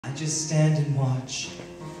I just stand and watch.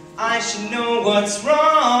 I should know what's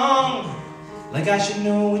wrong, like I should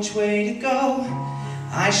know which way to go.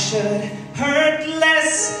 I should hurt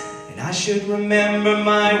less, and I should remember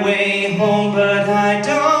my way home, but I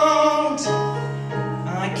don't.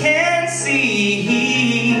 I can't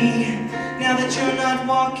see now that you're not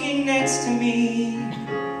walking next to me.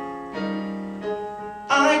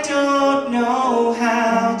 I don't know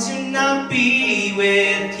how to not be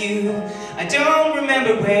with you. I don't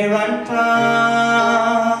remember where I'm from.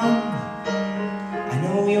 I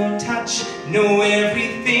know your touch, know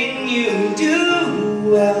everything you do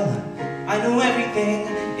well. I know everything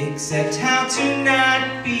except how to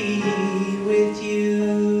not be with you.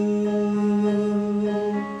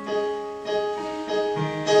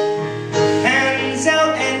 Hands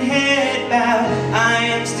out and head bowed, I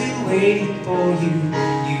am still waiting for you.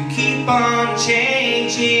 You keep on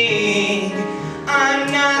changing.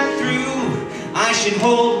 I'm not through. I should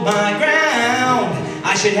hold my ground.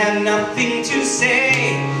 I should have nothing to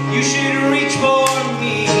say. You should reach for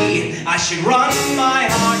me. I should run my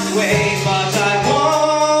heart away, but I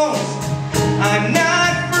won't. I'm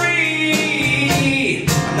not free.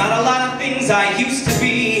 I'm not a lot of things I used to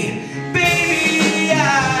be. Baby,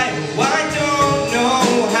 I don't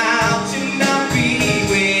know how to not be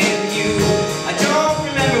with you. I don't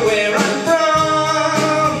remember where I'm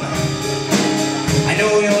from. I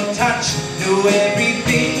know your touch, know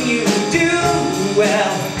everything you do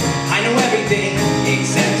well. I know everything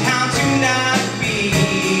except